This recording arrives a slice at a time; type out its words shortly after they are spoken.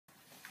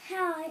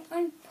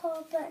I'm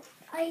poor, but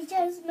I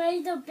just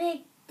made a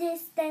big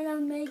this, then I'll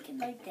make it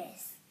like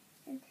this.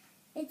 And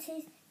this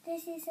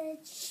is a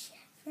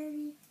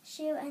very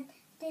shoe, and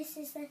this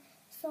is a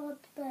sword,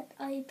 but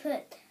I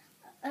put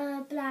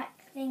a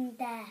black thing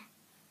there.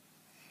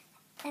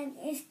 And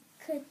it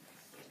could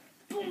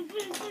boom,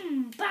 boom,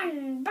 boom,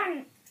 bang,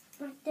 bang,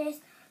 like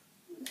this.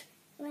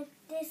 Like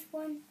this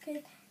one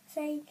could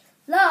say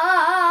la,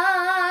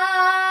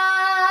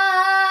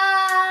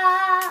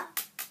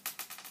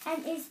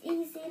 and it's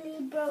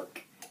easily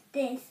broke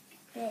this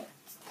bit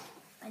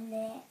on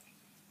it.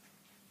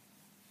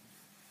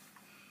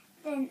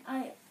 Then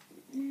I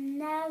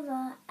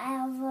never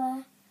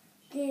ever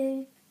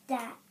do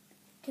that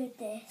to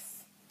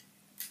this.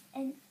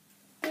 And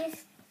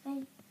this,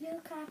 when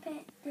you clap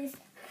it, this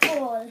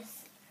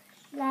falls.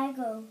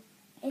 Lego.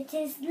 It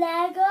is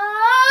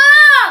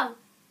Lego!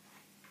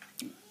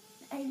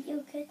 And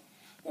you could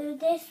do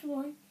this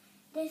one.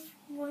 This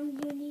one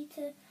you need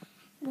to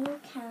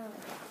look out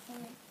for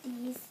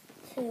these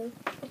two,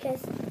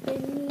 because you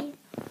need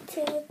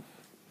to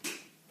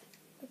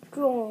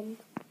drum.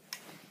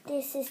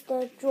 This is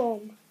the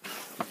drum.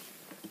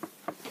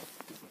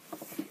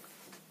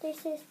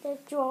 This is the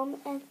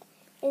drum, and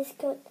it's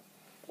got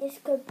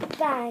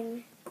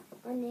bang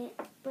on it,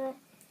 but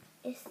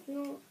it's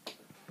not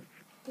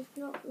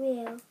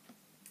real.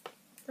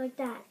 Like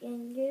that,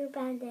 and you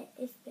band it,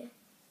 it's the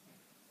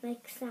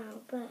make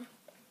sound, but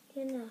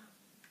you know.